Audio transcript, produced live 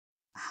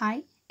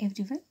Hi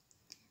everyone,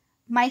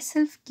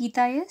 myself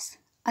Geeta S,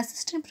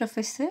 Assistant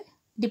Professor,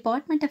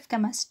 Department of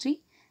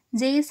Chemistry,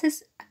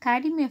 JSS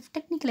Academy of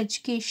Technical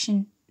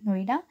Education,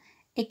 Noida,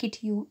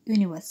 AKTU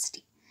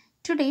University.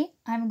 Today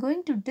I am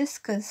going to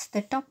discuss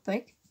the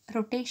topic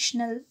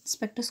rotational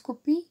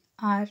spectroscopy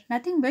or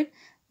nothing but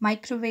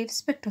microwave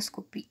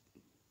spectroscopy.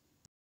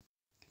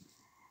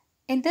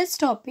 In this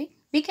topic,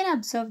 we can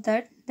observe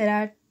that there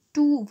are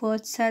two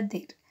words are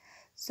there.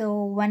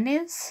 So one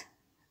is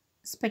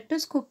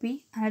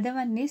spectroscopy, another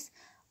one is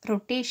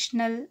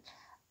rotational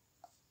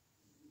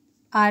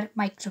or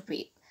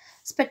microwave.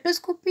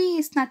 Spectroscopy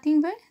is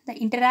nothing but the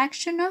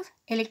interaction of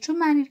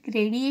electromagnetic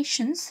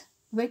radiations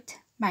with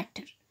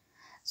matter.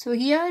 So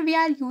here we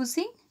are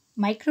using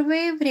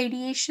microwave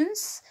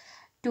radiations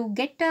to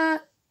get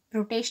a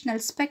rotational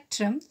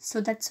spectrum.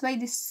 So that's why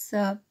this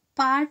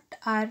part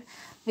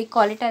we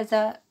call it as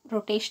a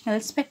rotational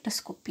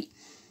spectroscopy.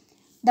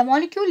 The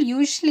molecule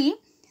usually,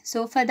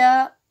 so for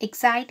the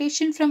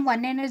excitation from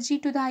one energy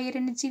to the higher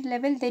energy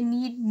level, they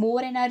need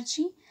more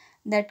energy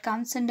that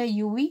comes under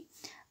UV.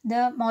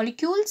 The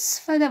molecules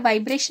for the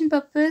vibration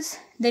purpose,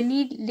 they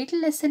need little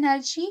less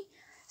energy,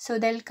 so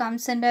they'll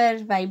comes under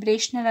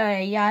vibrational or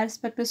IR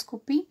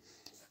spectroscopy.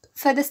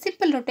 For the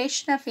simple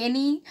rotation of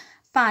any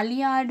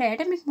poly or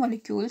diatomic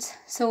molecules,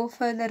 so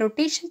for the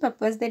rotation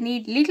purpose, they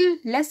need little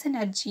less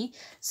energy,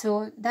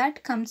 so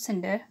that comes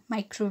under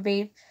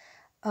microwave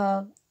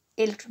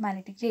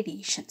electromagnetic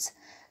radiations.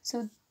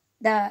 So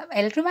the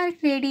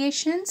electromagnetic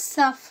radiations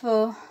of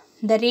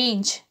the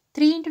range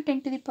 3 into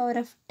 10 to the power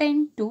of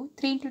 10 to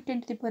 3 into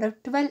 10 to the power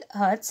of 12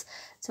 hertz.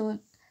 So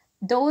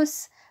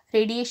those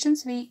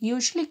radiations we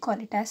usually call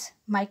it as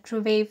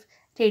microwave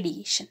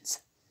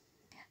radiations.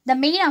 The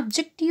main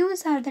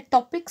objectives are the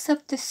topics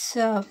of this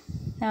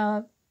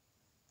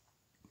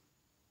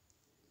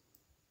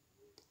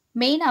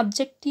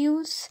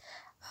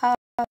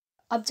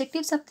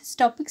objectives of these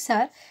topics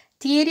are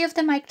theory of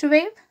the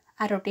microwave,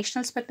 a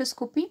rotational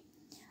spectroscopy,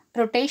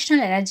 rotational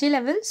energy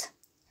levels,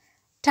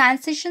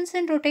 transitions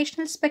in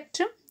rotational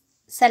spectrum,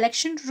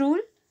 selection rule,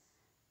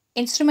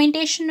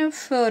 instrumentation of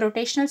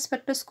rotational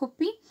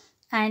spectroscopy,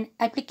 and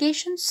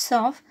applications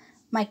of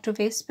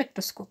microwave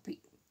spectroscopy.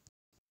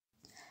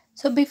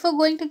 So before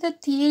going to the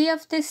theory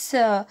of this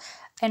rotational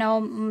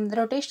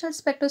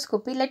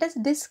spectroscopy, let us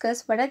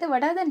discuss what are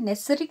the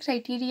necessary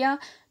criteria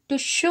to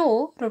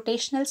show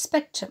rotational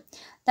spectrum.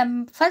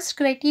 The first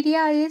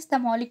criteria is the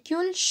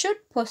molecule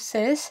should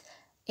possess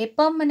a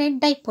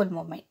permanent dipole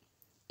moment.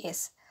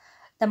 Yes,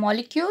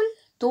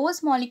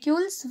 those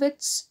molecules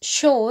which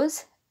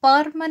shows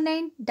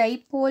permanent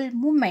dipole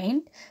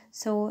moment,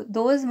 so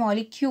those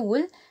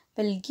molecule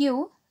will give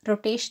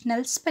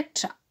rotational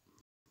spectra.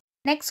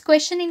 Next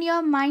question in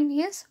your mind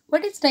is,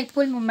 what is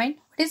dipole moment?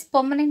 What is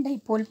permanent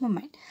dipole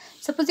moment?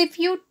 Suppose if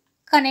you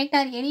connect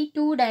any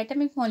two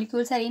diatomic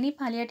molecules or any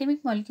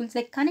polyatomic molecules,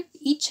 they connect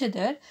each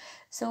other.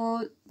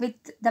 So with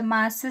the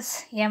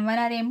masses M1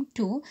 or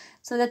M2,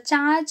 so the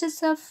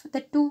charges of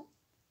the two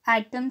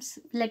atoms,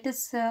 let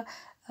us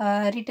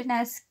written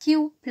as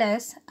Q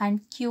plus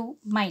and Q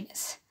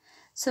minus.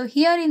 So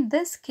here in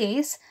this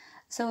case,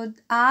 so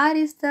R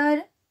is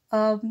the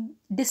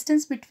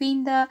distance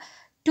between the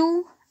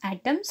two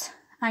atoms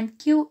and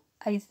Q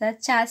is the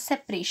charge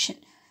separation.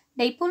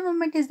 Dipole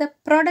moment is the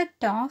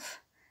product of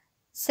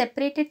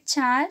separated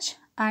charge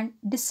and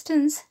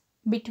distance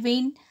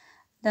between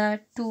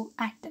the two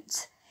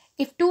atoms.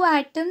 If two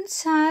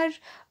atoms are,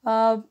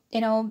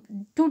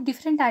 two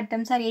different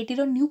atoms are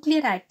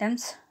heteronuclear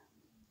atoms,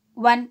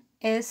 one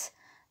is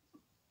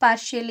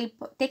partially,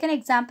 take an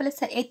example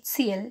as a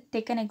HCl,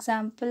 take an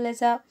example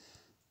as a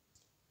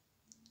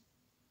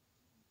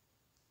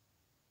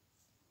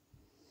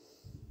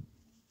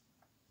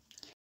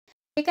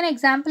Take an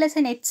example as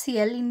an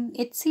HCl. In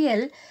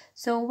HCl,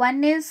 so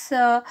one is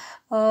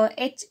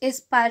H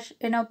is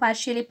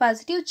partially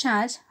positive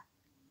charge,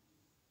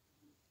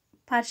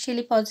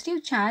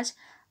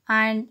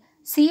 and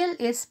Cl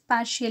is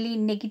partially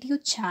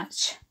negative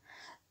charge.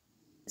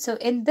 So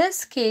in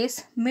this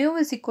case, mu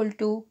is equal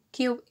to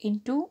Q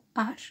into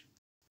R.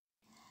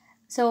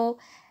 So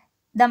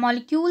the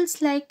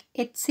molecules like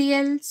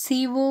HCl,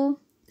 CO,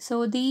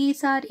 so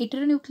these are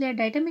heteronuclear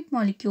diatomic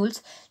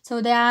molecules.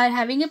 So they are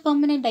having a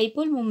permanent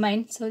dipole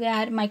moment. So they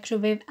are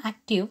microwave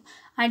active.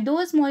 And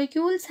those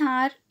molecules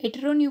are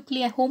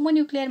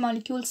homonuclear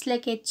molecules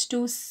like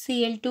H2,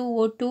 Cl2,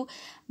 O2.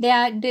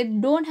 They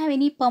don't have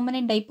any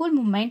permanent dipole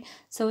moment.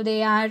 So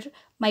they are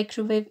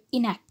microwave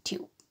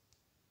inactive.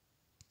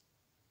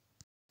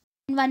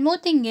 And one more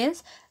thing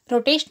is,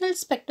 rotational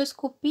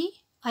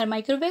spectroscopy or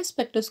microwave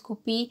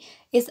spectroscopy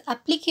is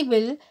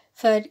applicable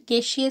for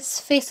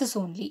gaseous phases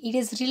only. It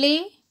is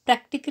really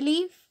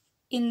practically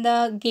in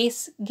the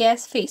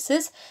gas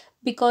phases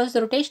because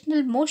the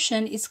rotational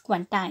motion is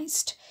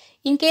quantized.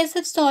 In case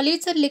of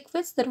solids or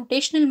liquids, the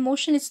rotational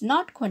motion is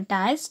not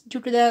quantized due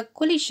to the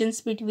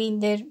collisions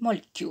between their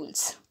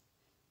molecules.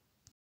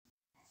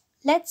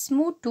 Let's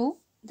move to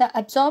the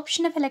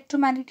absorption of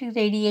electromagnetic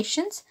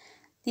radiations,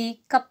 the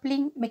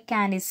coupling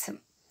mechanism.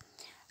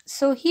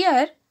 So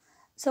here,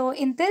 So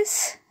in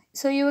this,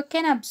 so you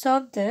can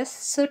observe this.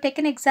 So take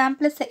an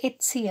example as the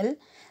HCl.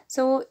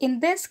 So in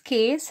this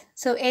case,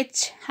 so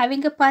H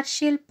having a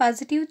partial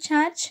positive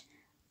charge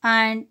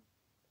and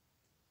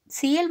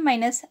Cl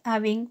minus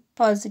having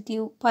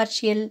positive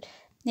partial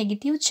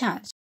negative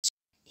charge.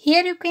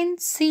 Here you can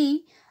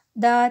see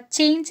the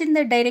change in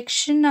the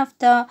direction of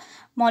the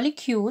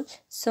molecule.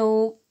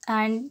 So,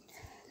 and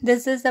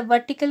this is the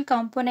vertical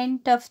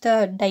component of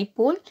the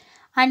dipole,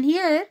 and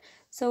here,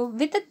 so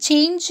with the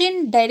change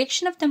in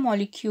direction of the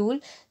molecule,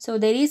 so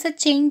there is a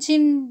change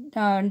in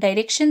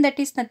direction, that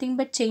is nothing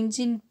but change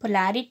in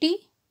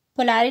polarity.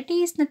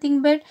 Polarity is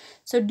nothing but,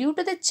 so due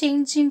to the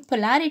change in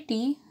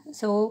polarity,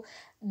 so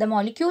the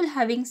molecule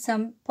having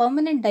some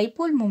permanent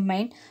dipole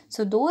moment,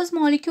 so those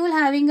molecule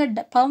having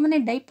a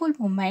permanent dipole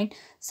moment,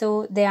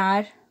 so they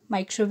are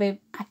microwave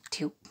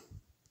active.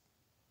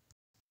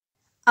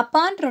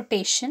 Upon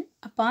rotation,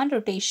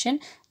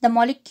 the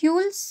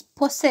molecules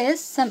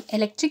possess some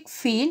electric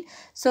field.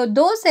 So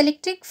those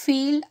electric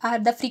field are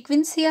the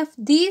frequency of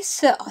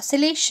this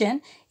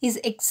oscillation is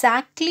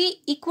exactly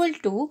equal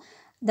to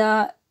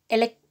the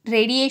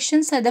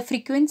radiations or the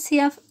frequency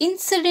of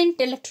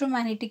incident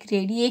electromagnetic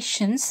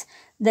radiations,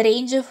 the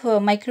range of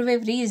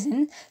microwave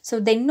region. So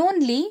then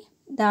only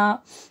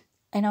the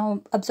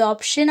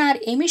absorption or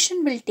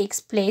emission will takes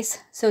place.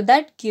 So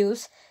that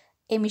gives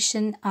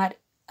emission or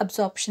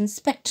absorption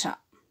spectra.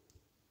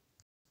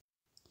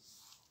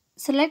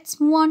 So let's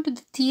move on to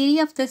the theory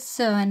of this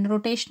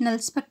rotational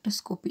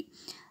spectroscopy.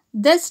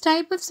 This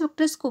type of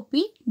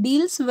spectroscopy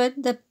deals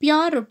with the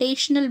pure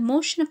rotational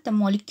motion of the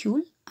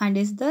molecule and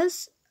is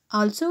thus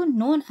also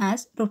known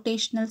as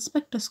rotational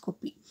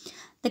spectroscopy.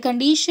 The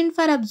condition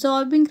for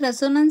absorbing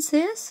resonance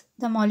is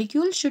the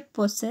molecule should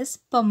possess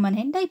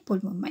permanent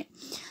dipole moment.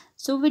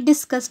 So we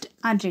discussed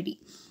already.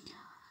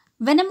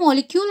 When a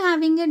molecule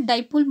having a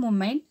dipole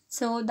moment,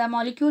 so the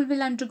molecule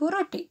will undergo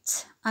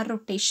rotates or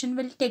rotation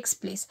will takes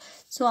place.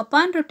 So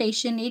upon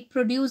rotation, it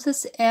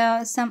produces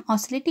some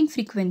oscillating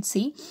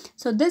frequency.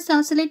 So this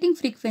oscillating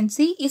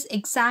frequency is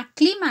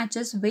exactly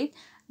matches with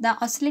the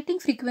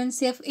oscillating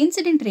frequency of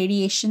incident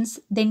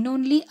radiations. Then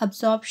only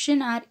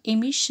absorption or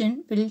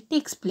emission will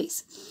takes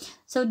place.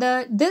 So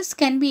this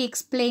can be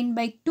explained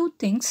by two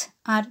things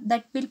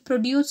that will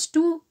produce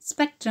two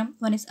spectrum.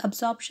 One is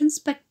absorption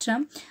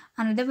spectrum,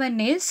 another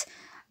one is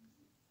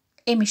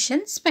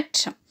emission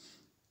spectrum.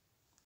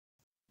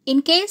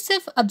 In case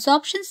of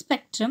absorption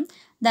spectrum,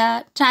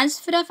 the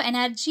transfer of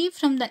energy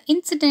from the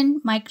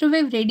incident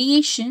microwave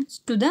radiations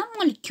to the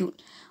molecule.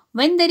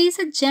 When there is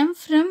a jump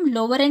from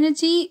lower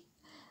energy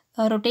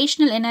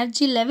rotational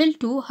energy level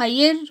to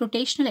higher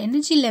rotational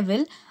energy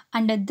level,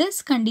 under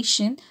this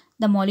condition,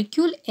 the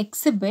molecule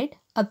exhibit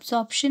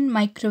absorption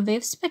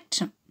microwave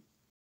spectrum.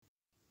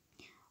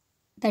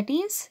 That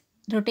is,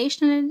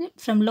 rotational energy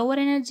from lower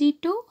energy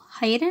to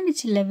higher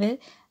energy level,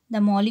 the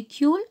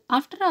molecule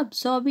after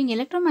absorbing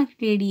electromagnetic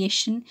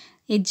radiation,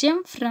 a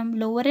jump from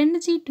lower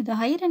energy to the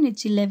higher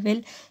energy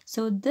level.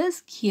 So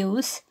this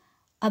gives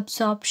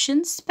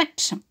absorption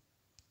spectrum.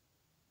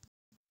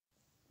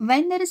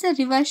 When there is a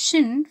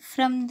reversion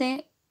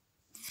to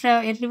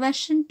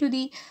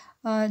the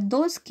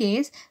those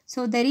case,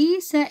 so there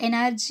is a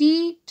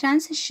energy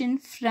transition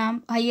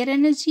from higher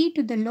energy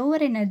to the lower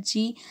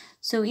energy.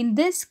 So in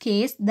this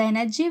case, the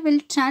energy will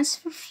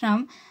transfer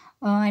from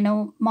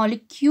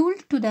molecule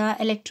to the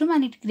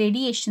electromagnetic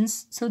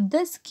radiations. So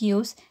this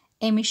gives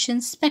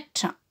emission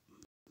spectra.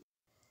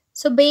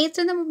 So based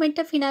on the moment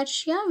of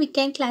inertia, we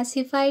can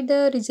classify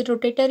the rigid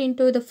rotator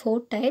into the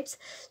 4 types.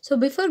 So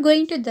before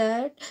going to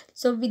that,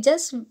 so we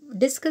just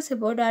discuss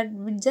about, or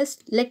we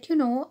just let you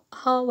know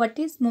what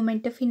is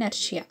moment of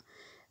inertia.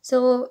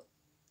 So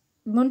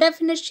moment of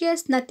inertia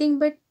is nothing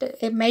but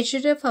a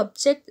measure of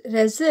object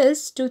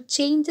resists to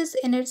changes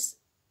in its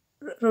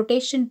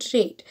rotation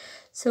rate.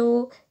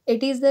 So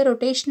it is the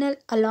rotational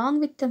along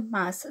with the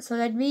mass, so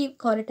that we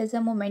call it as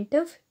a moment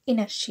of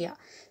inertia.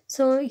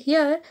 So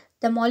here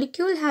the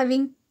molecule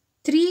having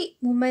three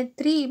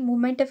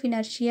moment of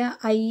inertia,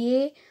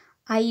 IA,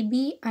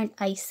 IB and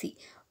IC,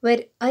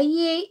 where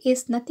IA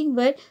is nothing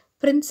but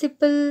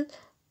principal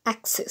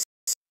axis.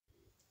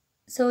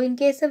 So in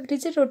case of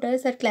rigid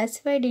rotors are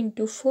classified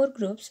into 4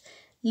 groups: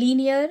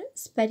 linear,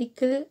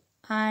 spherical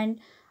and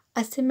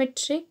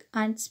asymmetric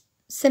and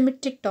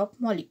symmetric top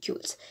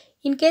molecules.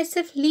 In case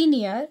of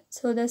linear,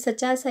 so the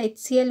such as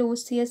HCl,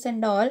 OCS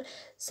and all,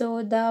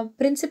 so the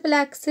principal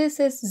axis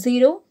is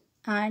 0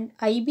 and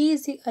IB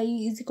is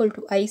equal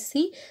to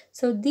IC.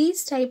 So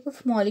these type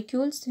of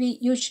molecules we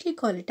usually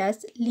call it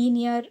as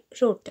linear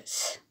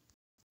rotors.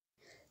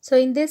 So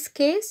in this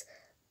case,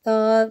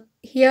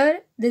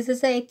 here this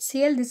is a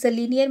HCl, this is a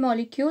linear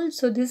molecule.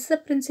 So this is a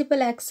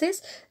principal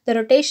axis. The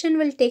rotation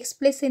will takes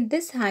place in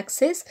this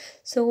axis.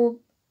 So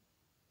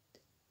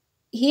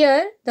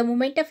here the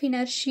moment of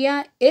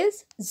inertia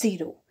is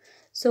 0.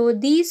 So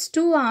these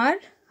two are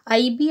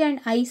IB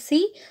and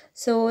IC.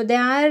 So they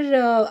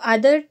are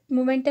other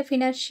moment of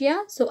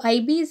inertia. So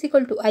IB is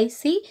equal to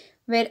IC,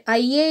 where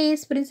IA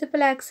is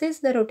principal axis.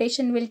 The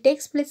rotation will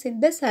takes place in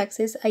this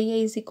axis.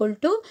 IA is equal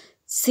to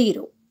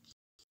 0.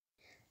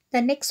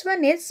 The next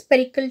one is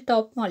spherical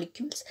top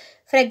molecules.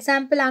 For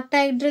example,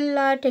 octahedral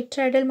or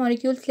tetrahedral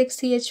molecules like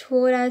CH4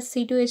 or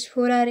C2H4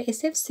 or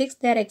SF6,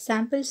 they are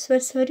examples for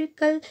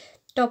spherical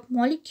top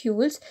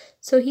molecules.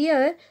 So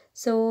here,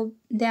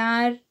 they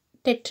are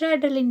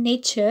tetrahedral in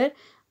nature.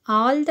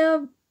 All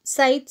the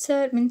sides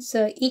are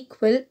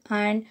equal,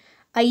 and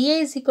IA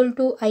is equal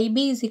to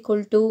IB is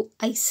equal to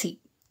IC.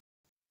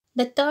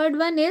 The third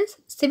one is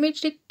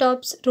symmetric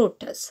tops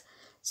rotors.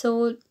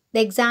 So the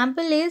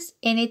example is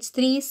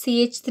NH3,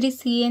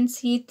 CH3CN,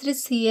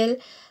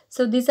 C3Cl.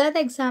 So these are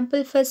the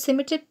example for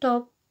symmetric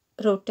top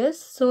rotors.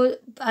 So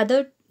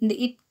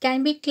it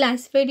can be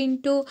classified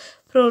into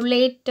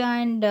prolate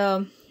and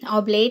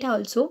oblate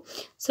also.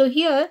 So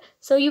here,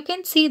 you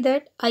can see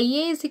that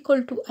IA is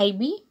equal to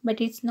IB, but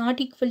it's not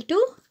equal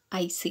to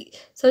IC.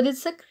 So this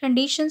is the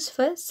conditions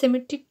for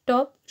symmetric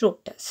top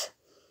rotors.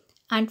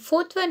 And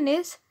fourth one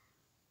is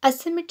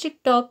asymmetric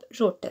top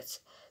rotors.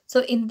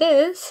 So in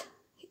this,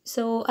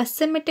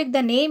 asymmetric,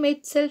 the name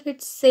itself,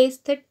 it says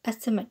that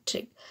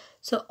asymmetric.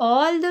 So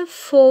all the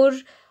four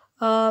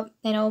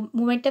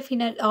moment of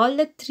inertia, all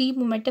the three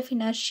moment of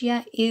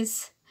inertia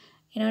is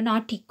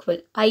not equal.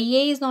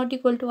 IA is not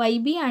equal to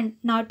IB and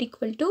not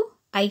equal to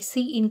IC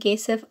in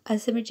case of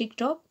asymmetric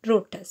top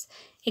rotors.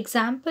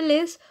 Example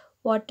is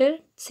water,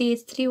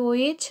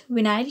 CH3OH,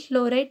 vinyl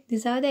chloride.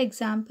 These are the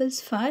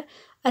examples for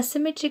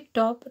asymmetric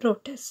top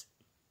rotors.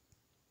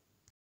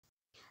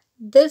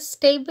 This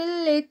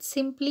table, it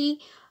simply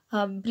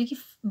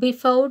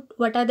brief out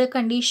what are the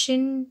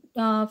condition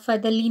for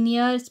the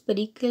linear,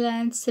 spherical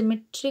and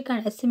symmetric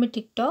and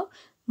asymmetric top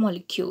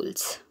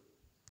molecules.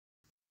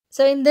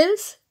 So in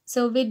this,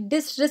 we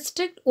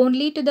restrict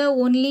only to the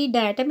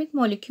diatomic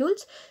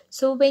molecules.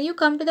 So when you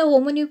come to the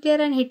homonuclear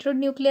and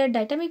heteronuclear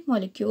diatomic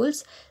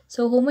molecules,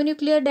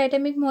 homonuclear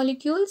diatomic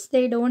molecules,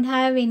 they don't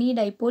have any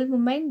dipole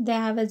moment. They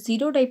have a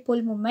zero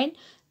dipole moment.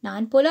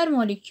 Non-polar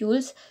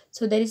molecules,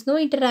 so there is no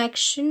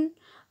interaction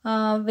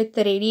with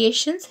the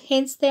radiations,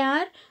 hence they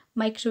are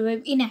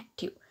microwave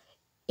inactive.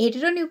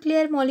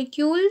 Heteronuclear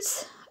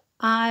molecules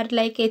are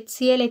like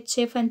HCl,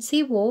 HF and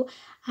CO,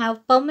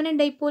 have permanent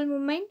dipole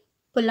moment.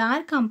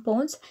 Polar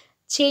compounds,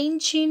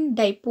 change in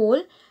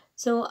dipole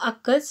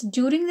occurs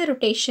during the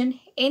rotation,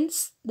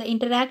 hence the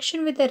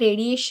interaction with the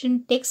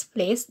radiation takes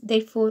place.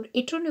 Therefore,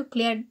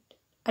 heteronuclear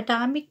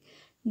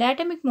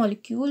diatomic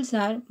molecules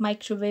are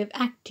microwave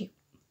active.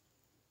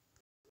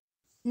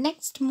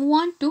 Next, move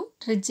on to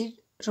rigid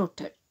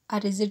rotor or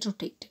rigid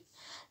rotator.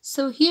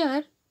 So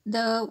here,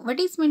 what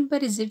is meant by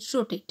rigid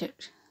rotator?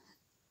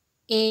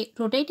 A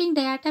rotating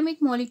diatomic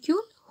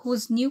molecule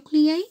whose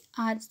nuclei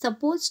are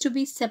supposed to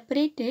be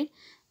separated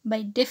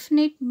by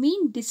definite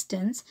mean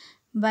distance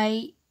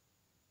may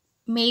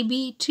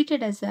be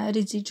treated as a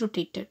rigid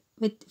rotator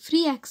with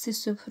free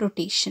axis of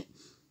rotation.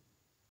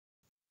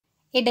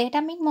 A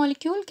diatomic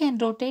molecule can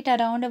rotate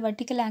around a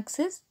vertical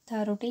axis.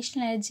 The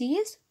rotational energy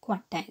is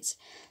quantized.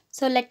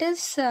 So let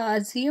us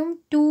assume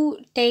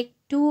take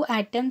two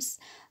atoms.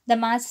 The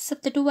masses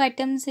of the two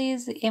atoms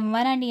is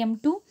M1 and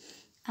M2,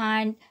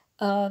 and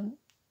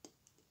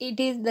it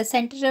is the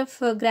center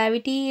of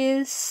gravity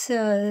is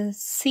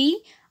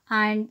C,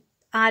 and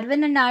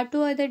R1 and R2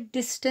 are the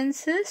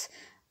distances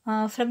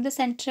from the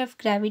center of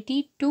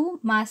gravity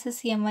to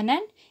masses M1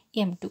 and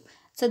M2.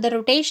 So the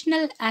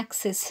rotational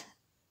axis.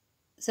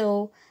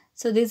 So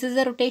this is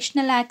the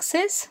rotational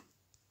axis.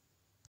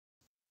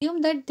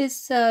 Assume that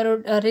this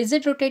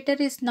rigid rotator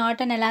is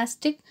not an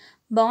elastic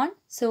bond.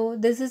 So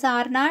this is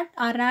R0.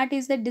 R0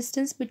 is the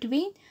distance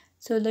between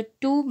the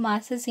two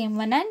masses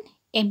M1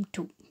 and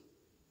M2.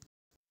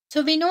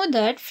 So we know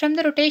that from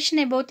the rotation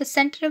about the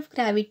center of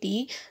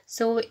gravity,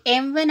 M1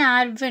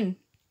 R1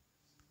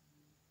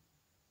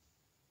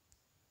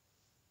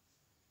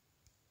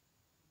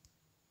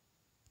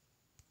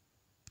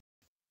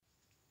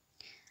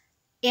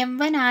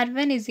 M1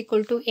 R1 is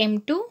equal to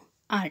M2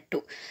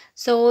 R2.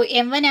 So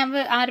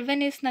M1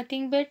 R1 is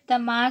nothing but the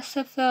mass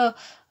of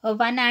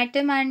one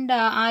atom, and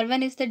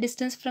R1 is the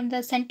distance from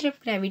the center of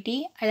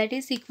gravity, that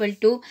is equal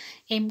to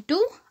M2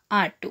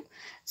 R2.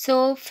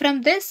 So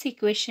from this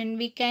equation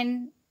we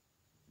can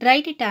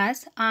write it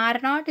as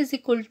R0 is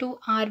equal to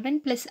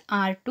R1 plus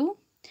R2,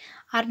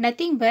 or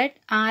nothing but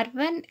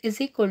R1 is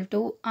equal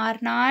to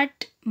R0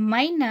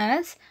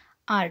 minus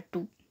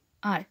R2.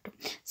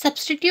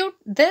 Substitute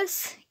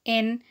this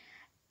in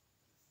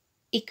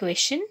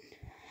equation,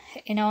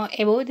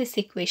 above this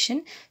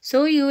equation.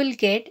 So you will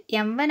get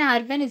M1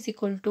 R1 is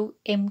equal to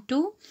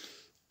M2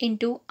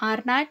 into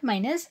R0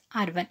 minus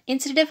R1.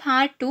 Instead of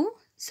R2,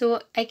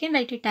 I can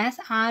write it as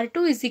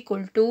R2 is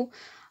equal to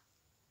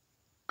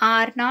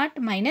R0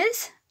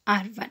 minus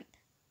R1.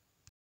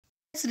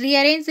 Let's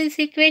rearrange this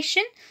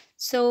equation.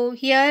 So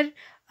here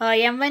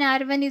M1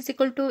 R1 is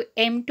equal to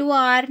M2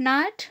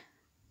 R0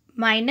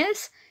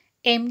 minus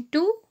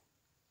M2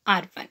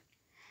 R1.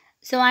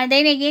 So and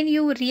then again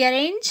you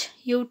rearrange,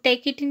 you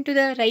take it into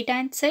the right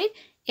hand side.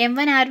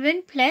 M1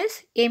 R1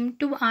 plus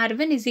M2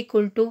 R1 is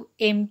equal to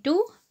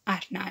M2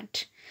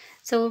 R0.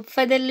 So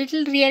for the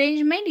little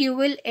rearrangement, you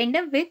will end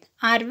up with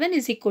R1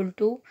 is equal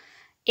to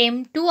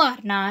M2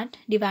 R0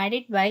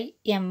 divided by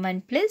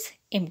M1 plus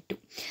M2.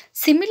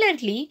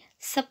 Similarly,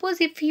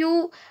 suppose if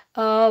you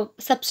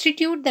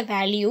substitute the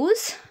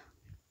values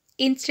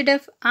instead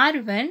of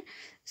R1,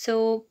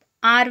 so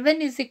R1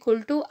 is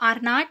equal to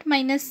R0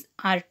 minus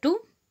R2.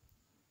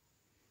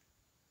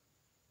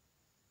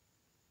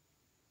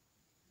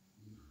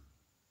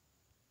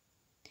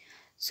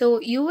 So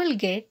you will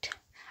get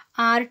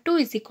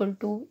R2 is equal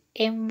to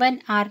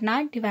M1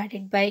 R0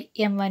 divided by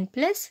M1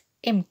 plus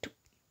M2.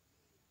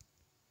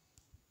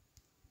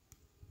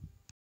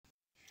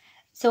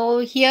 So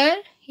here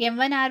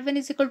M1 R1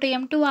 is equal to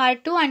M2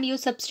 R2 and you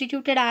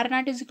substituted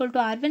R0 is equal to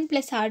R1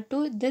 plus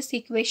R2 this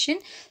equation.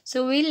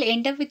 So we'll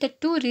end up with the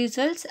two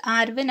results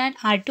R1 and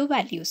R2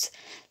 values.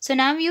 So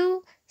now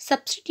you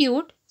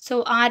substitute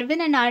so R1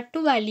 and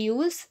R2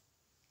 values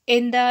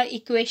in the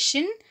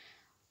equation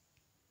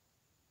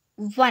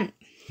 1.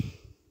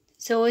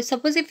 So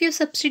suppose if you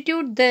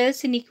substitute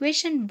this in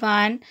equation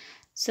 1,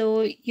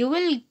 so you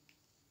will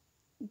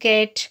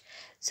get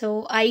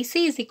so IC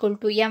is equal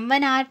to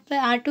M1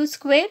 R2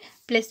 square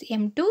plus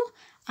M2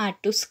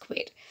 R2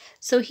 square.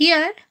 So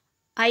here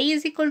I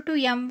is equal to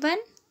M1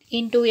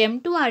 into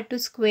M2 R2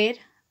 square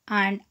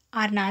and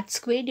R0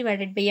 square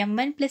divided by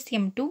M1 plus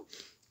M2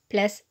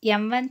 plus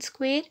M1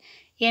 square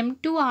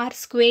M2 R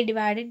square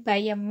divided by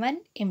M1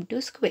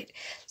 M2 square.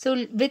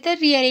 So with a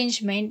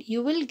rearrangement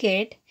you will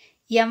get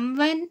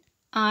M1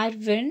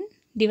 R1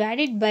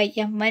 divided by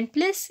M1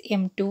 plus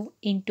M2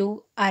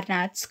 into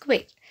R0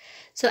 square.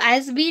 So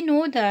as we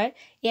know that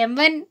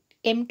M1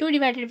 M2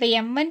 divided by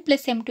M1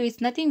 plus M2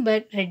 is nothing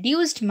but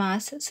reduced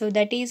mass, so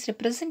that is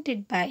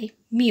represented by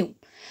mu.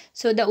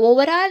 So the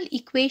overall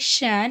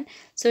equation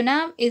so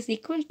now is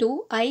equal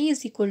to I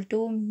is equal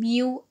to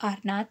mu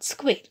R0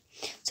 square.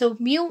 So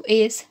mu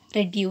is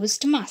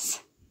reduced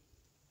mass.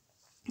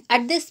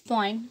 At this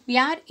point we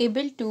are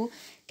able to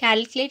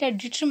calculate or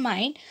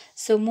determine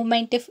so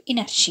moment of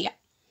inertia.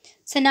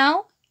 So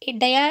now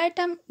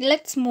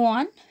let's move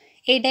on.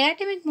 A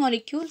diatomic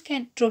molecule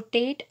can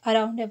rotate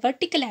around a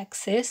vertical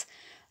axis.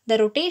 The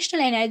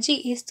rotational energy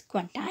is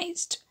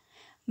quantized.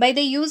 By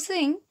the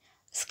using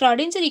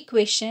Schrödinger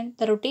equation,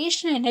 the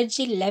rotational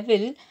energy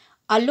level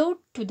allowed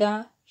to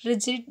the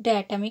rigid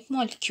diatomic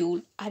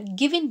molecule are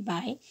given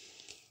by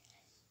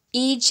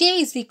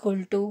Ej is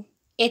equal to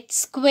h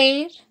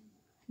square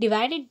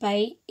divided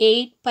by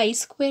 8 pi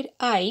square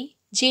I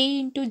j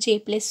into j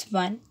plus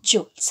 1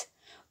 joules,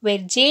 where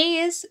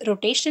j is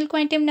rotational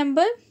quantum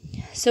number.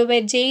 So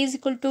where j is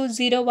equal to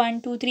 0,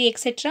 1, 2, 3,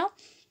 etc.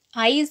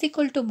 I is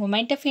equal to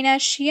moment of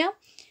inertia,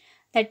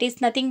 that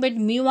is nothing but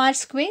mu r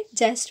square,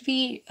 just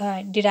we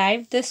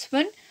derived this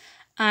one,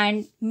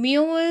 and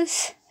mu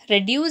is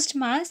reduced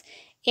mass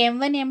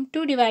m1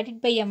 m2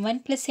 divided by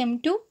m1 plus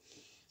m2,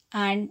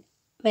 and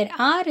where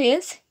r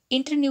is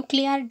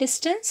internuclear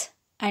distance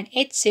and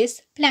h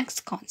is Planck's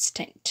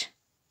constant.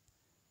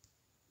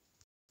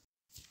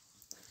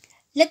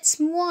 Let's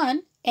move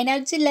on.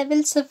 Energy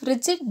levels of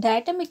rigid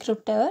diatomic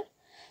rotor.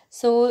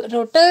 So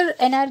rotor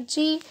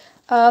energy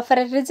for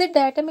a rigid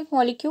diatomic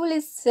molecule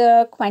is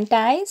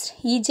quantized.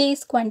 Ej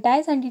is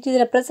quantized and it is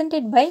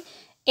represented by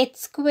h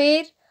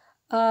square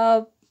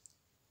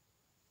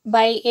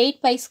by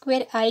 8 pi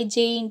square I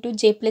j into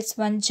j plus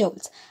 1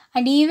 joules.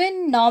 And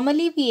even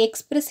normally we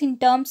express in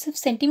terms of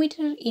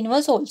centimeter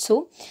inverse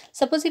also.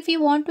 Suppose if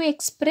you want to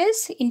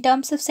express in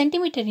terms of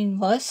centimeter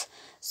inverse,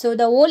 so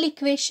the whole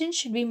equation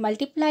should be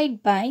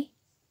multiplied by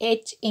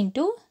h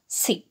into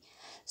c.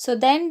 So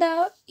then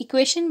the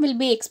equation will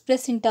be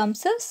expressed in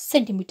terms of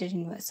centimeter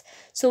inverse.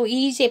 So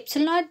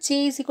epsilon naught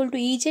j is equal to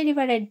Ej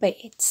divided by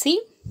hc.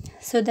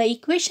 So the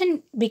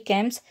equation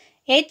becomes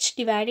h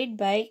divided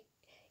by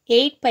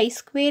 8 pi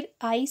square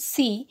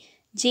Ic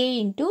j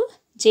into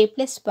j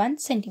plus 1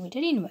 centimeter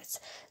inverse.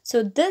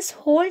 So this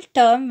whole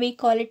term we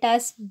call it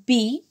as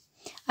b,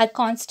 a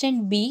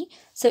constant b.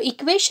 So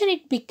equation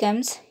it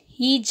becomes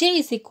Ej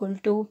is equal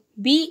to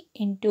b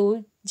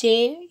into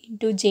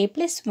j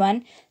plus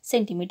 1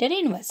 centimeter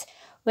inverse,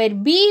 where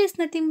b is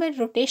nothing but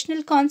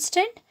rotational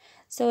constant.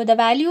 So the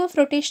value of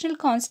rotational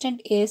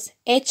constant is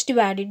h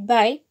divided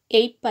by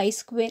 8 pi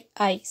square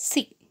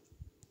Ic.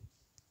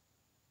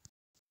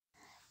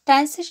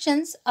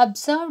 Transitions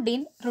observed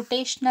in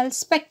rotational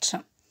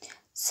spectrum.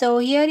 So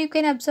here you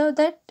can observe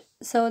that,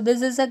 so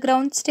this is a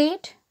ground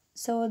state.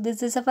 So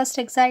this is a first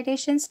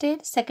excitation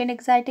state, second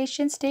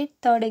excitation state,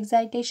 third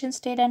excitation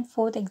state and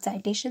fourth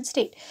excitation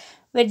state,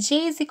 where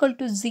j is equal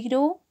to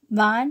 0,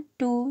 1,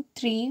 2,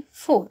 3,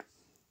 4.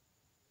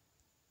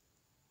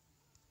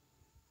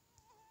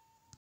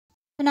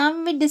 So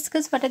now we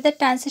discuss what are the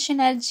transition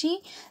energy.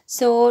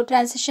 So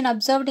transition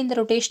observed in the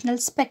rotational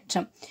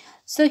spectrum.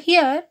 So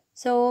here,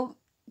 so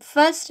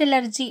first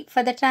energy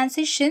for the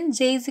transition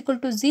j is equal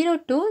to 0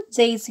 to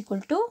j is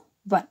equal to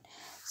 1.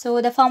 So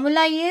the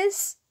formula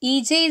is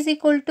Ej is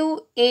equal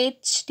to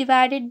h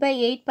divided by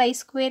 8 pi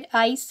square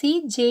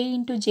Ic j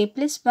into j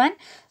plus 1.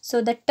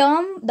 So the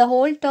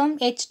whole term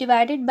h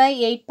divided by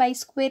 8 pi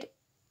square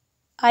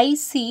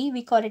IC,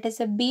 we call it as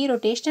a B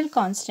rotational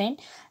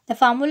constant. The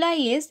formula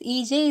is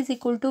EJ is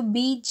equal to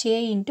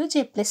BJ into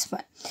J plus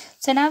 1.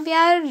 So now we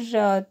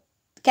are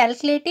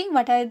calculating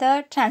what are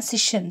the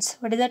transitions.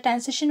 What is the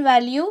transition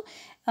value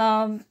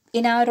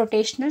in our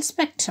rotational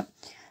spectrum.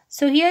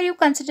 So here you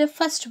consider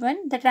first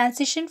one, the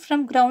transition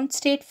from ground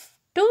state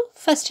to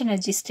first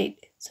energy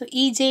state. So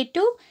EJ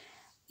to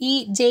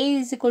J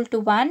is equal to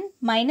 1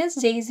 minus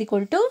J is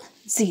equal to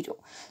 0.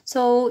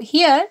 So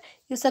here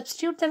you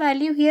substitute the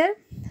value here.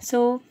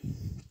 So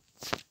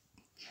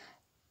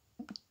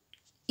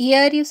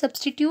here you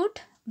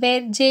substitute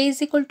where J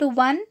is equal to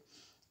 1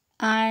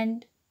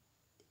 and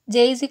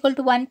J is equal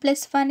to 1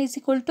 plus 1 is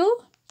equal to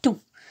 2.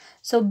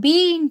 So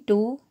B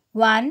into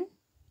 1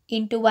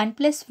 into 1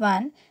 plus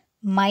 1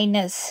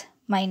 minus.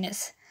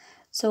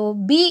 So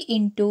B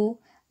into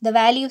the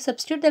value,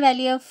 substitute the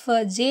value of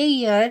J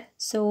here.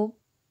 So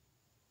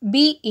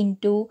B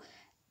into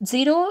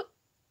 0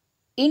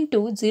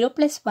 into 0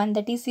 plus 1,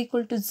 that is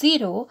equal to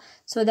 0.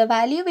 So the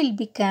value will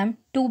become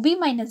 2B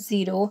minus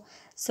 0.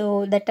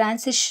 So the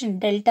transition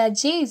delta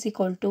J is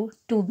equal to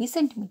 2B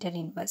centimeter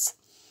inverse.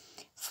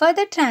 For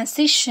the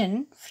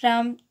transition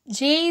from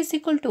J is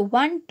equal to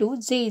 1 to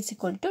J is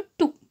equal to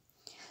 2.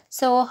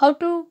 So how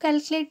to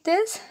calculate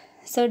this?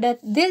 So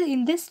that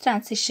in this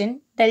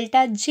transition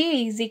delta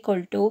J is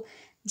equal to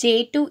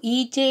J2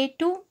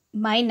 EJ2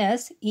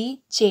 minus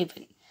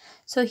EJ1.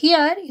 So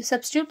here you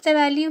substitute the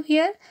value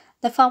here.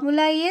 The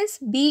formula is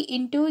B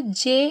into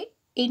J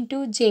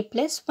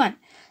plus 1.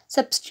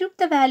 Substitute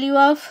the value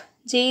of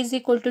J is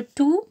equal to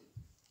 2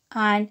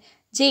 and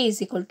J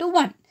is equal to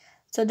 1.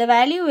 So the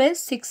value is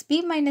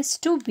 6B minus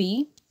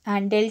 2B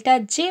and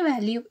delta J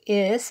value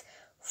is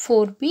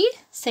 4B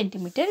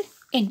centimeter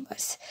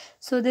inverse.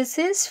 So this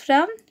is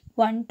from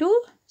 1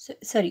 to,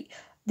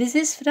 this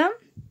is from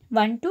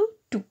 1 to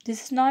 2.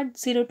 This is not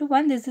 0 to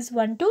 1, this is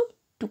 1 to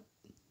 2.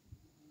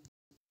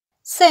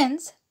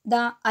 Since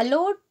the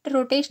allowed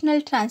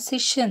rotational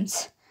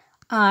transitions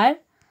are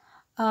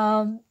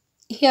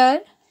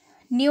here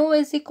nu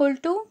is equal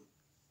to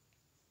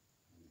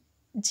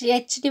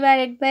H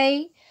divided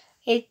by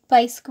 8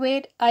 pi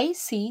squared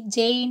IC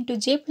J into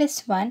J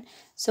plus 1.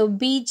 So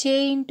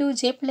BJ into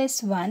J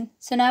plus 1.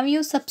 So now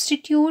you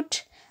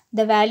substitute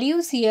the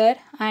values here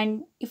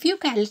and if you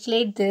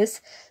calculate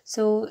this,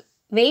 so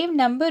wave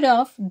number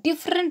of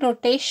different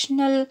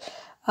rotational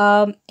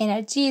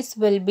energies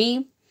will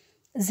be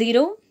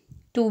 0,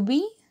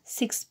 2B,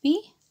 6B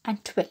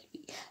and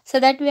 12B. So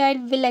that way I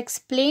will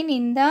explain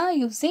in the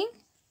using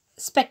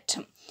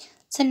spectrum.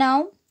 So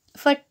now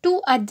for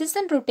two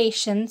adjacent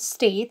rotation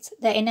states,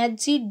 the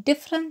energy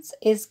difference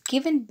is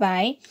given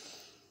by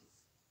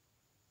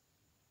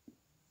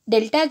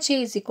delta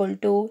J is equal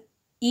to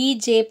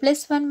EJ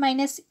plus 1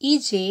 minus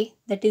EJ,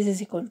 that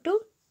is equal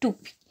to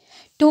 2B.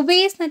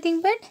 2B is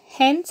nothing but,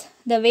 hence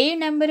the wave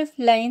number of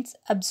lines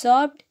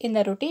absorbed in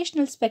the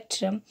rotational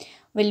spectrum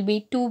will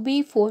be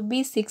 2B,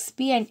 4B,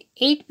 6B and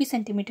 8B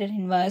centimeter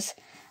inverse,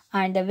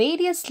 and the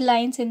various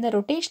lines in the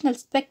rotational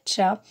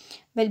spectra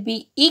will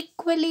be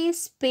equally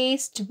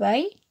spaced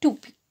by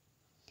 2B.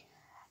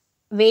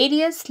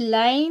 Various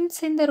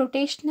lines in the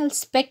rotational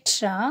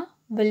spectra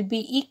will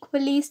be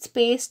equally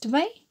spaced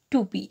by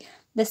 2B.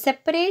 The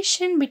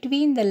separation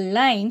between the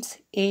lines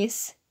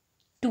is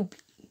 2B.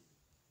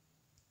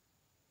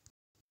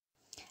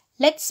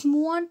 Let's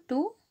move on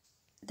to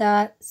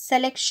the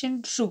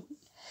selection rule.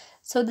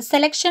 So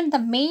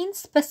the main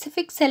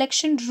specific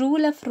selection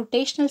rule of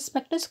rotational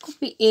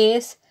spectroscopy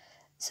is,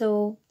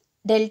 so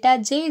delta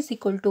J is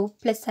equal to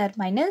plus or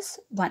minus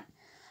 1.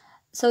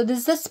 So this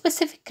is a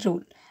specific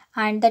rule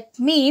and that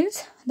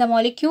means the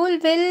molecule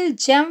will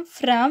jump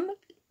from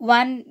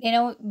 1,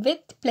 with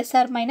plus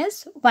or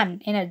minus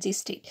 1 energy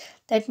state.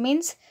 That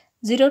means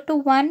 0 to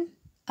 1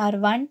 or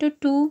 1 to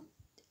 2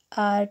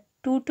 or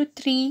 2 to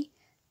 3,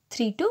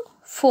 3 to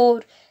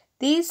 4.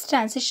 These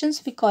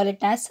transitions we call it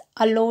as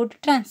allowed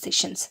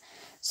transitions.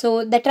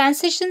 So the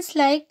transitions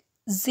like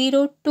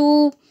 0 to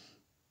 2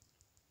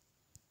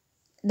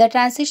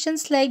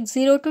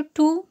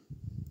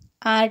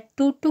 or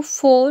 2 to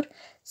 4.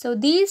 So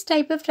these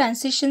type of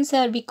transitions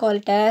are we call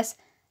it as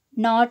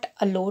not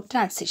allowed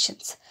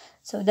transitions.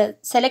 So the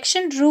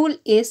selection rule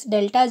is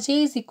delta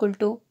J is equal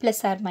to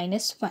plus or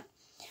minus 1.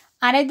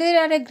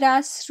 Another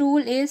grass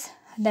rule is,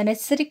 the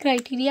necessary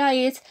criteria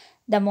is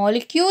the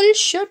molecule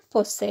should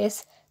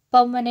possess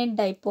permanent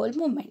dipole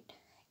moment.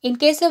 In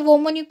case of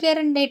homonuclear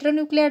and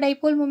heteronuclear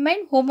dipole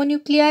moment,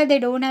 homonuclear they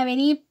don't have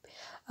any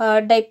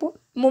dipole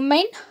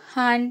moment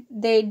and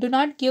they do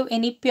not give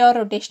any pure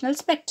rotational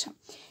spectrum.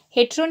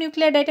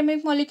 Heteronuclear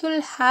diatomic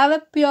molecule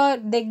have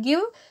they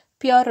give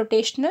pure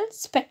rotational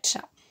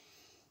spectrum.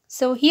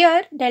 So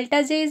here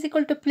delta J is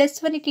equal to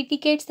plus 1, it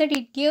indicates that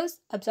it gives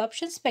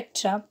absorption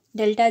spectra.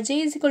 Delta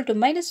J is equal to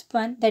minus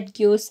 1, that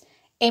gives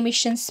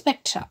emission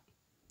spectra.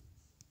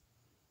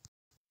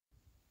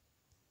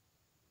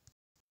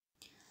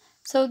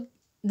 So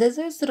this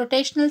is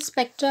rotational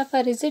spectra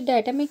for rigid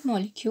diatomic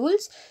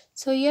molecules.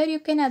 So here you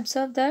can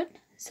observe that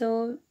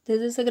So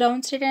this is the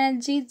ground state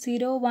energy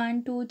 0,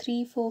 1, 2,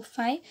 3, 4,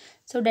 5.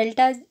 So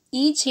delta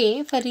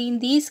Ej for in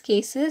these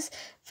cases,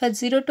 for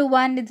 0 to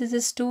 1 this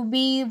is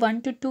 2b,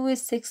 1 to 2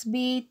 is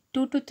 6b,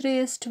 2 to 3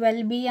 is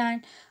 12b,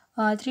 and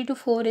 3 to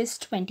 4 is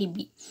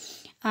 20b.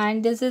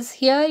 And this is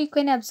here you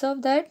can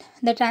observe that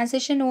the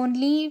transition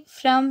only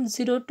from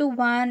 0 to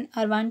 1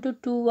 or 1 to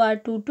 2 or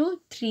 2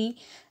 to 3.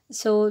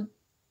 So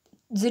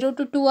 0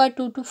 to 2 or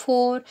 2 to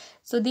 4.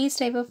 So these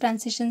type of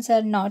transitions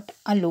are not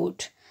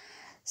allowed.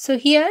 So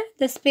here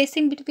the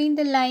spacing between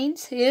the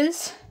lines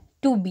is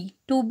 2b,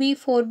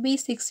 4b,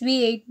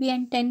 6b, 8b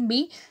and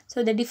 10b.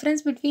 So the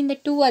difference between the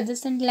two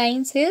adjacent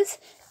lines is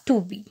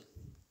 2b.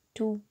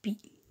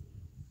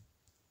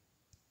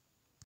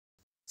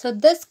 So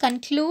this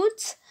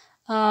concludes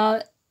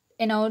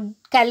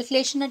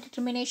calculation and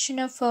determination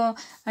of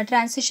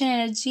transition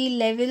energy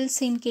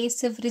levels in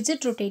case of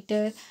rigid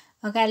rotator,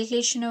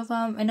 calculation of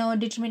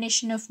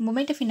determination of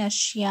moment of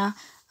inertia,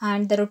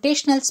 and the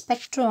rotational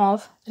spectrum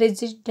of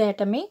rigid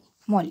diatomic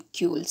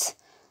molecules.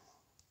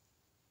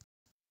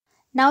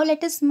 Now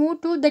let us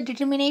move to the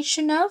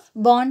determination of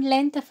bond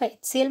length of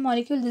HCl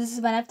molecule. This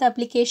is one of the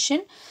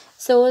application.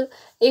 So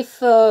if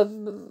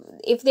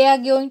they are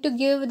going to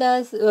give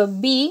the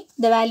B,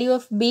 the value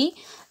of B,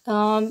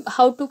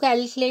 how to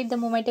calculate the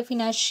moment of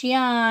inertia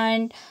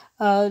and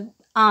R,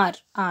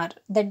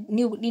 the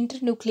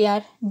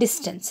internuclear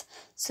distance.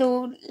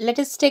 So let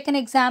us take an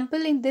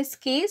example in this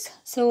case.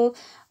 So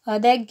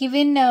they are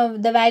given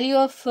the value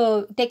of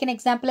take an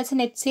example as an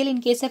HCl. In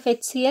case of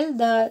HCl,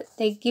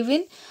 they are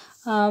given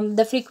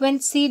the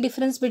frequency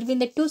difference between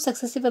the two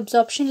successive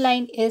absorption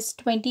line is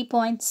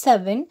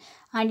 20.7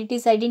 and it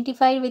is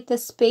identified with the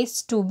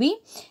space 2b.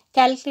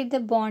 Calculate the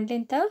bond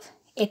length of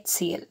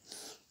HCl.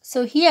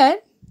 So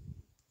here,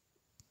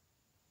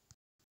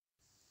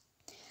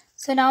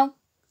 so now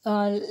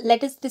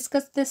let us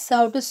discuss this,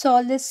 how to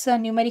solve this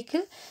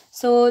numerical.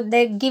 So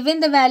they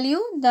given the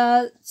value,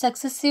 the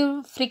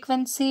successive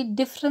frequency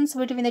difference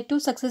between the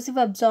two successive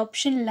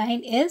absorption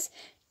line is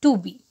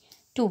 2b.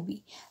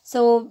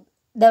 So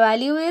the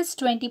value is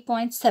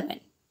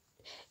 20.7.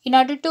 In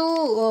order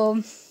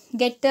to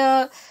get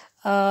the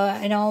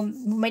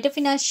moment of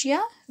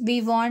inertia,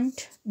 we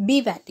want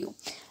B value.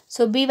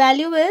 So B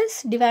value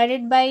is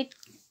divided by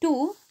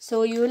 2.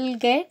 So you will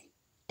get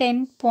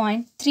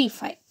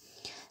 10.35.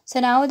 So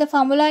now the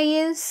formula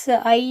is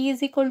I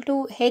is equal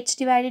to H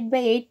divided by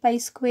 8 pi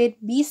square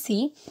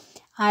BC.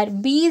 Or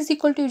B is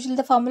equal to, usually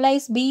the formula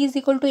is B is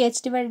equal to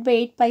H divided by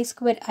 8 pi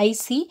square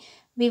IC.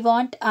 We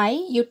want I,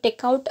 you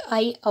take out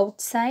I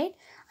outside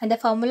and the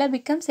formula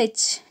becomes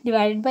H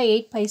divided by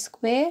 8 pi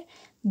square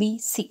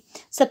BC.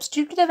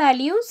 Substitute the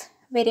values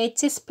where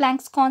H is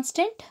Planck's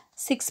constant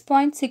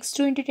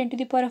 6.62 into 10 to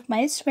the power of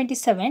minus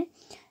 27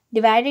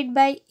 divided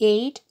by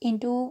 8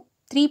 into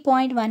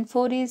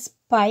 3.14 is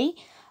pi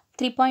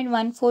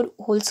 3.14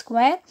 whole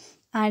square,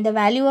 and the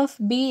value of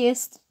B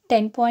is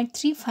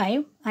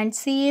 10.35 and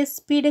C is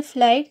speed of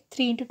light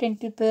 3 into 10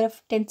 to the power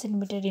of 10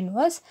 centimeter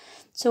inverse.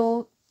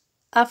 So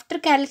after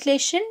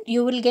calculation,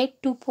 you will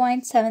get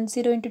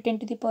 2.70 into 10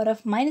 to the power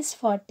of minus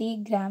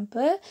 40 gram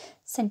per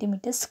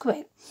centimeter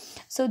square.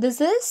 So this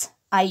is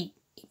I,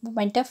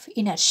 moment of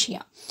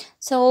inertia.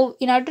 So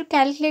in order to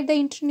calculate the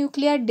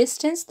internuclear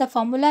distance, the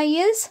formula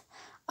is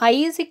I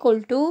is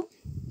equal to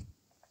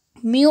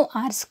mu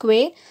r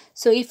square.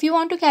 So if you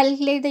want to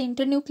calculate the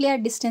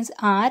internuclear distance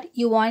r,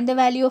 you want the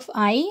value of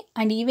I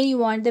and even you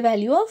want the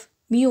value of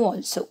mu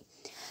also.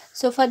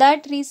 So for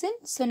that reason,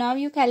 so now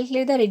you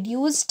calculate the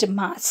reduced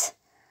mass.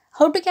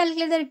 How to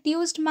calculate the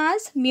reduced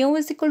mass? Mu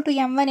is equal to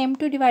m1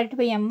 m2 divided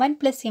by m1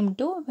 plus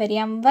m2, where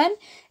m1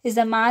 is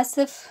the mass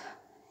of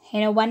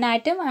one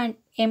atom and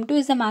m2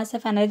 is the mass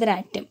of another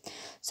atom.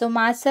 So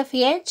mass of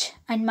H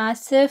and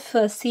mass of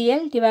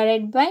Cl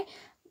divided by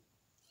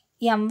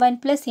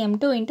m1 plus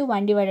m2 into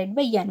 1 divided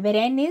by n, where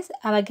n is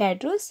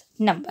Avogadro's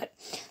number.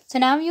 So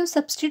now you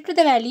substitute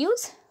the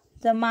values.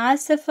 The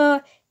mass of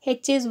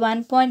H is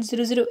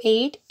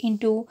 1.008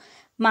 into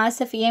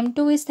mass of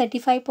M2 is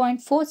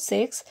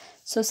 35.46.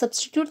 So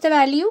substitute the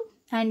value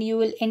and you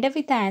will end up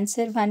with the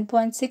answer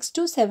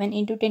 1.627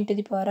 into 10 to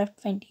the power of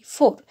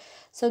 24.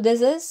 So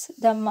this is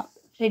the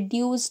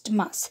reduced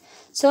mass.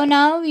 So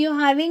now you are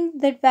having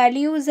the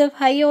values of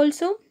I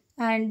also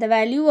and the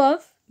value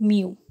of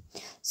mu.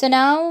 So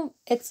now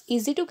it's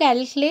easy to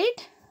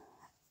calculate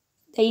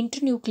the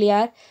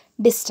internuclear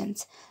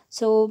distance.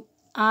 So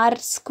r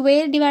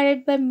square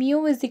divided by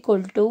mu is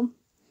equal to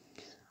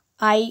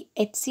I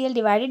HCl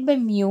divided by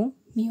mu.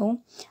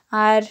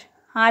 R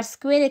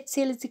square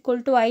HCl is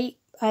equal to I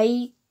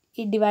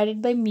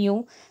divided by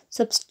mu.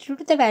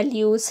 Substitute the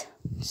values.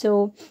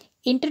 So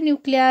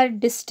internuclear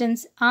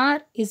distance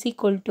R is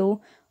equal to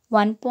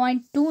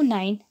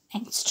 1.29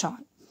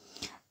 angstrom.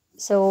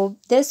 So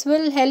this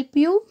will help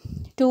you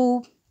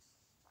to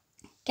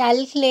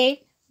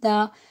calculate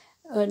the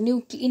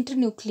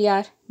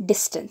internuclear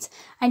distance,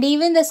 and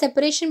even the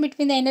separation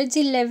between the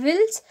energy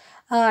levels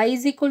I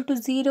is equal to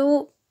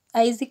 0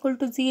 and J is equal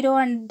to 0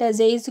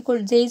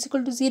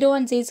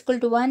 and J is equal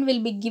to 1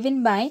 will be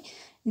given by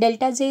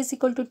delta J is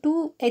equal to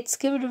 2 h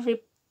cubed over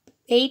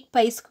 8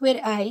 pi square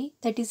I,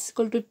 that is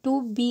equal to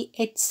 2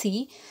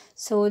 BHC.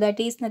 So that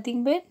is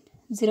nothing but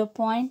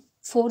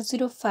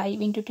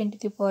 0.405 into 10 to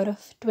the power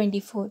of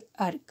 24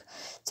 arc.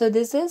 So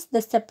this is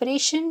the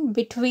separation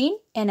between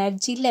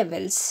energy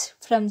levels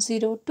from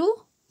 0 to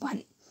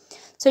 1.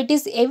 So it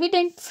is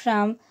evident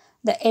from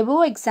the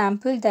above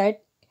example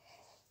that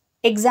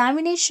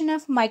examination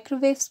of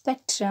microwave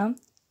spectrum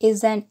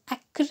is an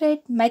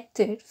accurate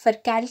method for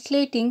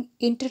calculating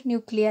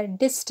internuclear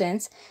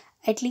distance,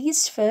 at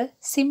least for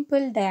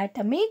simple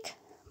diatomic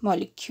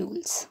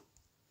molecules.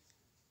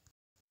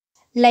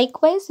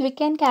 Likewise, we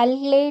can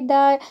calculate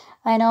the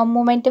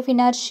moment of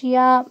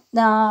inertia,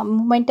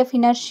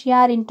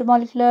 or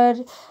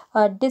intermolecular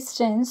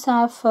distance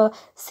of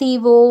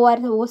CO or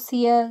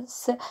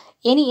OCS,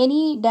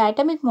 any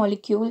diatomic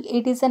molecule.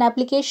 It is an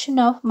application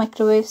of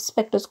microwave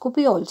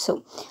spectroscopy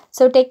also.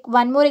 So take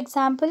one more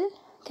example.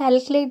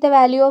 Calculate the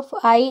value of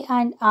I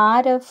and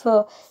R of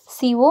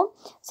CO.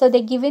 So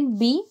they given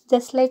B,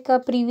 just like a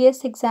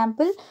previous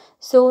example.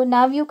 So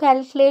now you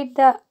calculate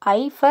the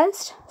I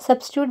first,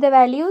 substitute the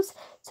values.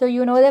 So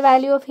you know the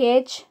value of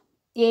H,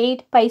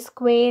 8 pi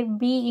square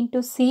B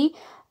into C.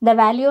 The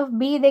value of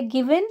B they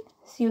given.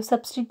 So you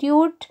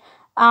substitute,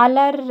 all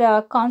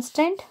are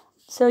constant.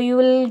 So you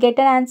will get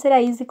an answer I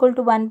is equal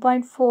to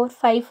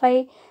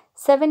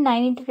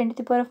 1.45579 into 10 to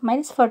the power of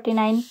minus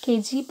 49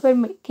 kg per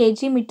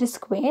kg meter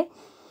square.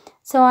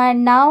 So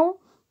and now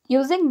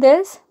using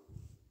this,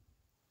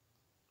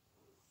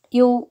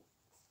 you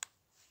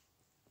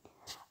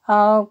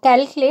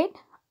calculate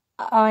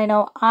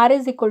R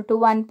is equal to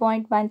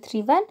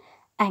 1.131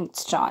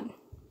 angstrom.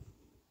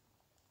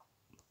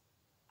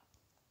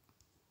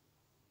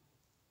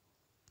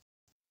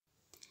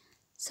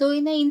 So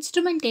in the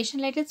instrumentation,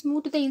 let us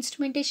move to the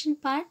instrumentation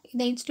part. In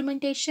the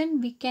instrumentation,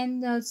 we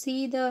can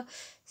see the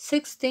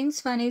 6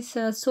 things. One is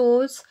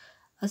source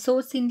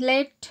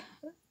inlet,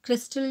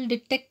 crystal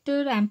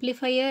detector,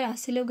 amplifier,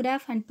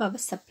 oscillograph, and power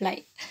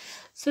supply.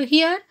 So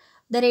here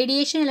the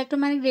radiation,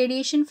 electromagnetic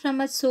radiation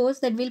from a source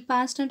that will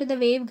pass on to the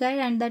waveguide,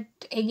 and that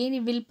again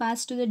it will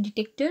pass to the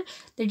detector.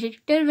 The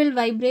detector will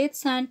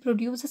vibrates and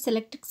produces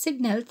electric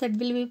signals that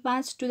will be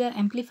passed to the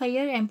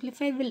amplifier.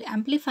 Amplifier will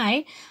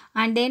amplify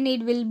and then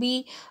it will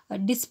be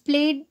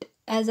displayed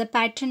as a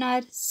pattern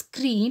or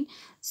screen.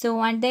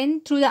 So and then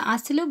through the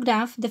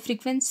oscillograph, the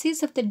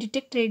frequencies of the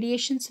detected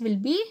radiations will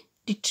be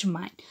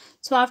determined.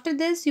 So after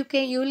this you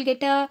will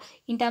get a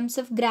in terms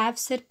of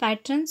graphs or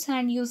patterns,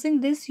 and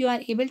using this you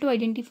are able to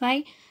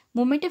identify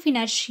moment of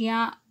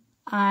inertia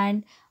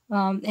and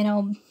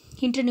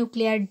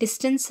internuclear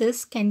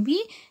distances can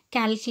be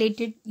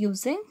calculated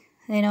using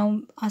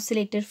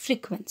oscillator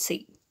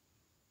frequency.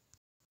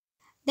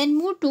 Then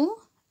move to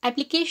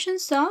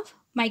applications of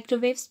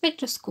microwave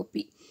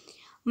spectroscopy.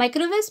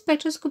 Microwave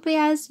spectroscopy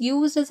is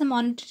used as a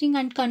monitoring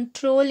and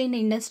control in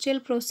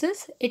industrial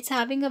process. It's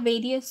having a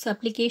various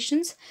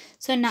applications.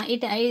 So now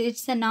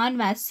it's a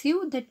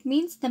non-invasive. That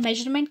means the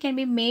measurement can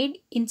be made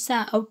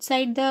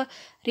outside the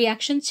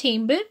reaction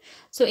chamber.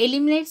 So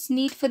eliminates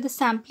need for the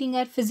sampling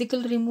or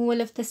physical removal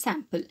of the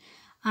sample.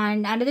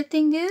 And another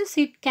thing is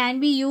it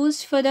can be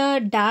used for the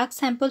dark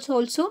samples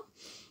also.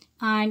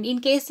 And in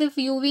case of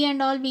UV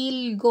and all,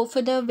 we'll go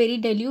for the very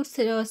dilute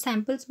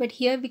samples, but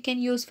here we can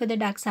use for the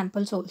dark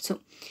samples also.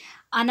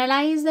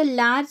 Analyze the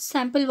large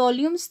sample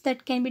volumes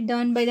that can be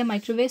done by the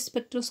microwave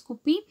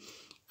spectroscopy.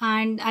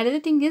 And another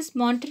thing is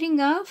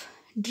monitoring of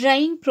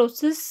drying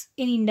process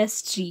in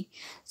industry.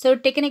 So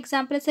take an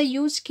example as a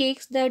use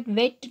cakes that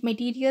wet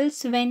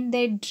materials when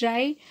they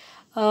dry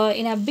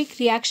in a big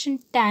reaction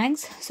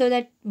tanks, so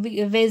that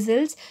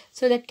vessels,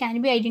 so that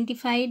can be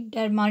identified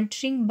or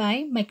monitoring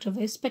by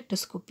microwave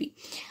spectroscopy.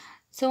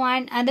 So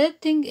and another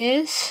thing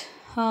is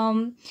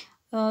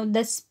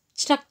the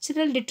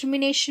structural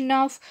determination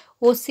of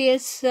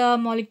OCS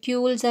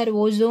molecules or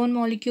ozone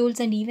molecules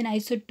and even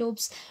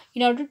isotopes,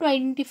 in order to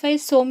identify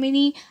so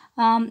many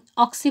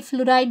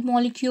oxyfluoride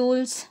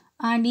molecules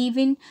and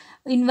even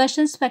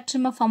inversion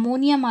spectrum of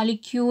ammonia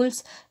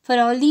molecules. For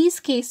all these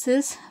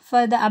cases,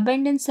 for the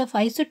abundance of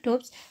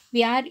isotopes,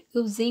 we are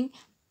using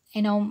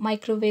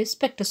microwave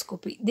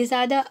spectroscopy. These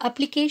are the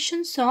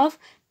applications of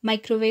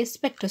microwave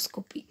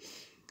spectroscopy.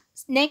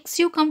 Next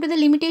you come to the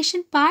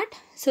limitation part.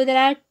 So there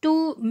are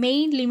two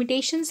main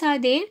limitations are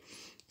there.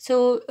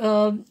 So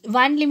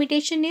one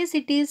limitation is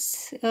it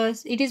is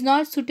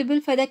not suitable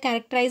for the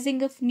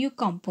characterizing of new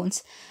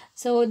compounds.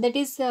 So that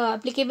is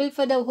applicable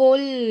for the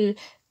whole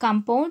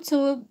compound.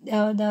 So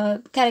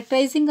the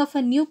characterizing of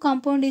a new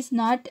compound is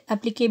not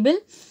applicable.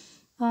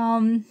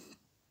 Microwave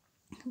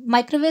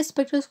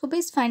spectroscopy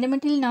is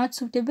fundamentally not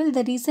suitable.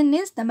 The reason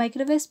is the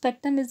microwave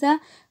spectrum is a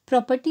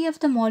property of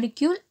the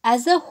molecule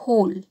as a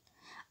whole,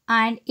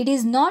 and it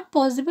is not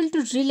possible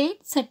to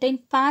relate certain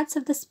parts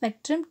of the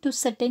spectrum to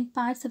certain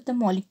parts of the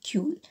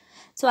molecule.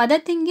 So other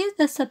thing is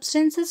the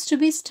substances to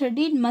be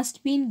studied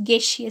must be in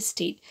gaseous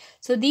state.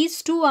 So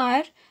these two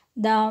are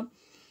the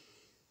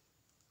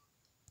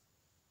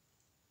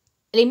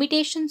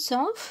limitations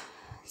of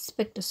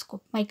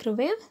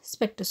microwave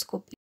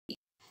spectroscopy.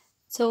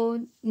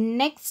 So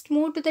next,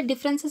 move to the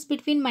differences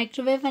between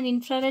microwave and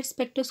infrared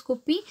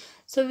spectroscopy.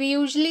 So we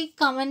usually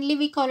commonly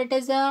we call it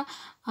as a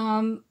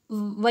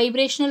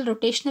vibrational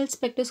rotational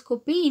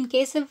spectroscopy. In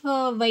case of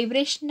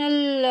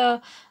vibrational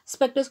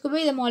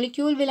spectroscopy, the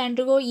molecule will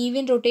undergo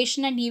even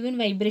rotation and even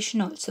vibration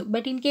also.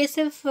 But in case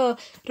of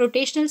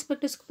rotational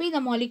spectroscopy,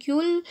 the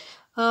molecule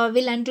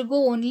will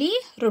undergo only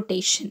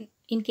rotation.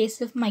 In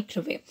case of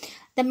microwave,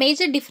 the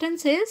major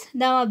difference is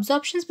the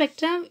absorption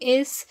spectrum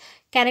is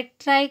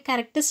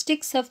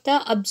characteristics of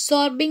the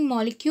absorbing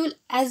molecule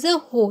as a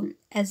whole.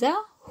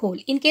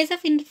 In case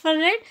of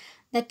infrared,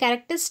 the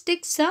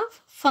characteristics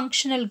of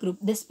functional group.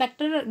 The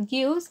spectrum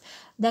gives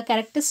the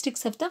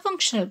characteristics of the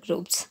functional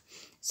groups.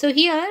 So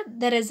here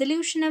the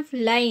resolution of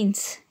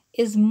lines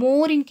is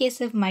more in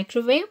case of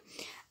microwave.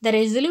 The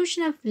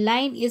resolution of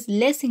line is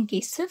less in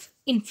case of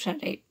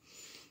infrared.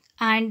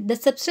 And the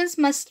substance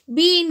must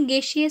be in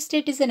gaseous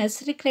state is a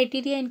necessary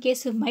criteria in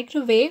case of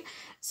microwave.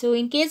 So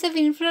in case of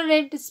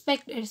infrared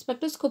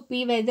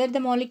spectroscopy, whether the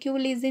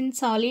molecule is in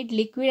solid,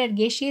 liquid or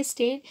gaseous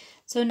state,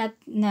 so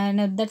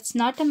that's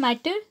not a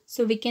matter.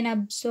 So we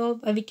can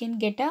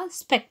get a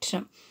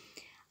spectrum.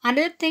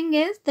 Another thing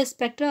is the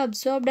spectra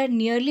absorbed are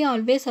nearly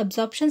always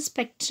absorption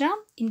spectra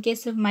in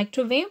case of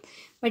microwave,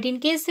 but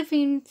in case of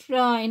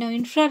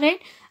infrared,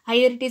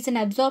 either it is an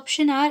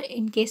absorption or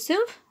in case of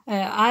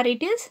or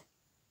it is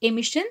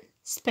emission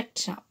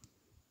spectra.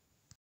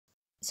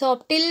 So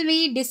up till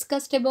we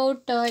discussed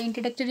about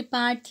introductory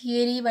part,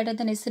 theory, what are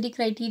the necessary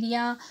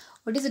criteria,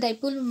 what is the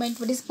dipole moment,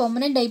 what is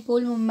permanent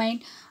dipole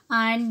moment,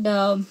 and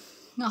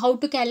how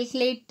to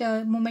calculate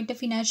moment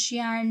of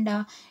inertia and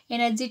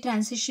energy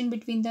transition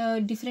between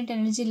the different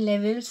energy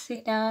levels,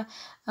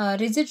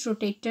 rigid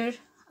rotator,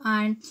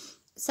 and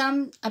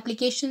some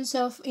applications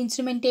of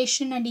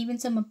instrumentation and even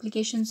some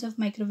applications of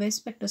microwave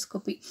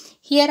spectroscopy.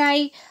 Here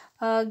I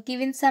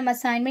given some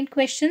assignment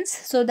questions,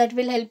 so that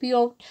will help you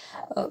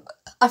out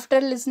after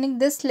listening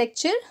this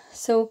lecture.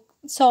 So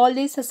solve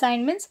these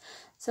assignments,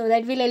 so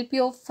that will help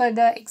you for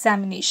the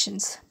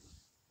examinations.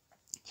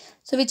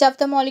 So which of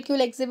the molecule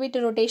exhibit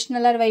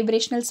rotational or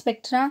vibrational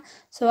spectra?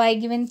 So I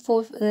given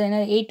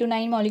 8 to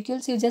 9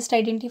 molecules. You just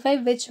identify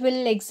which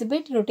will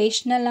exhibit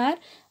rotational or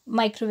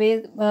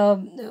microwave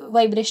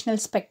vibrational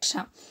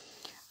spectra.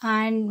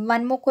 And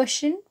one more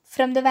question,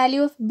 from the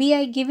value of B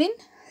I given,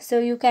 so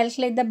you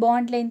calculate the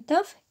bond length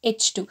of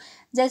H2.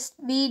 Just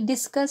we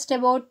discussed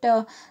about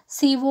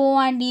CO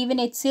and even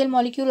HCl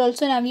molecule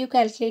also. Now you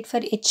calculate for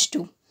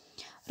H2.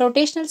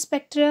 Rotational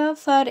spectra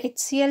for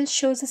HCl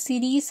shows a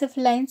series of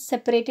lines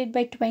separated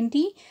by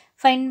 20.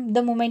 Find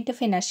the moment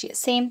of inertia.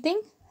 Same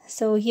thing.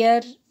 So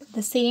here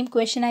the same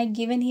question I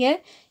given here,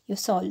 you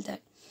solve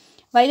that.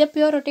 Why the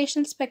pure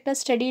rotational spectra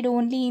studied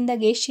only in the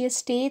gaseous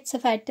states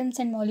of atoms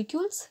and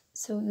molecules?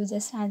 So you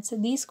just answer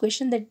these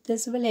questions, that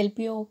this will help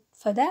you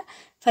for the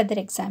further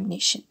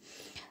examination.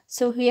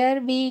 So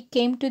here we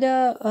came to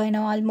the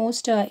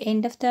almost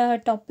end of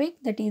the topic,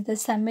 that is the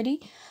summary.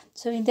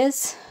 So in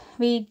this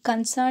we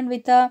concerned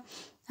with the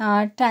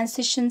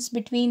transitions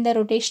between the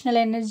rotational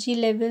energy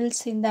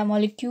levels in the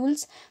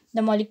molecules.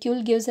 The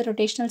molecule gives a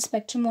rotational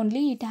spectrum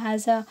only. It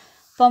has a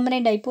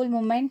permanent dipole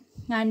moment,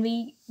 and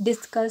we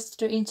discussed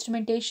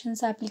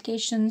instrumentations,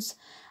 applications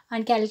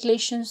and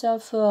calculations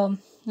of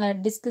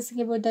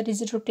discussing about the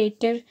rigid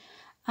rotator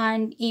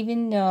and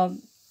even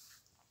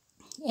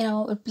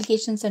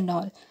applications and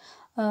all.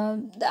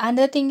 The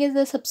other thing is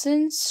the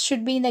substance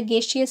should be in the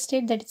gaseous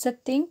state, that is a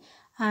thing,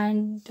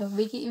 and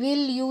we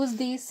will use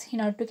this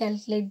to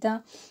calculate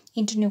the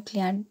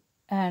internuclear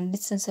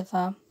distance of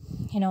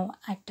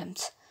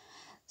atoms.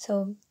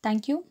 So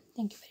thank you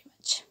very much.